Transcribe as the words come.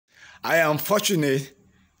I am fortunate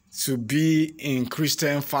to be in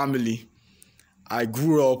Christian family. I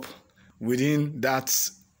grew up within that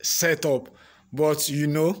setup, but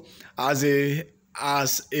as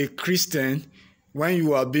a Christian, when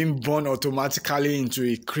you are being born automatically into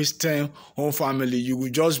a Christian home family, you will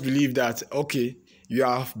just believe that okay, you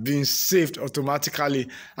have been saved automatically,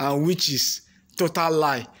 and which is total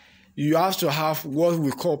lie. You have to have what we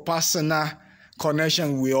call personal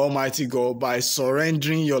connection with Almighty God by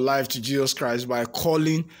surrendering your life to Jesus Christ, by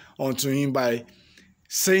calling unto Him, by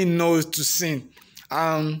saying no to sin.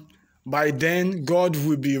 And by then, God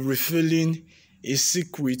will be revealing His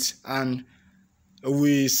secret and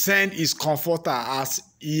will send His comforter, as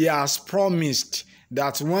He has promised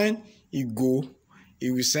that when He go, He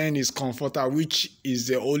will send His comforter, which is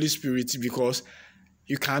the Holy Spirit, because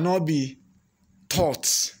you cannot be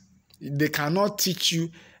taught. They cannot teach you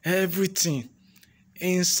everything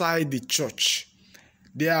inside the church.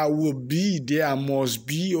 There must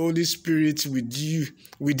be Holy Spirit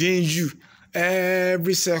within you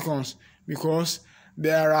every second, because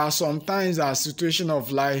there are sometimes a situation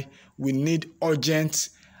of life we need urgent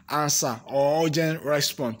answer or urgent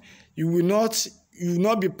response. You will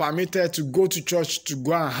not be permitted to go to church to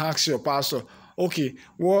go and ask your pastor, okay,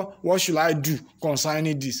 what should I do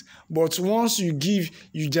concerning this? But once you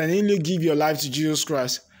genuinely give your life to Jesus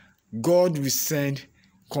Christ, God will send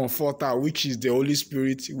comforter, which is the Holy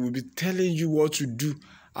Spirit. He will be telling you what to do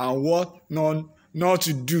and what not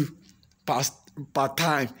to do per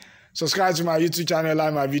time. Subscribe to my YouTube channel,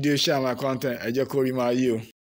 like my video, share my content. Ẹ jẹ́ kó rí máa yé o.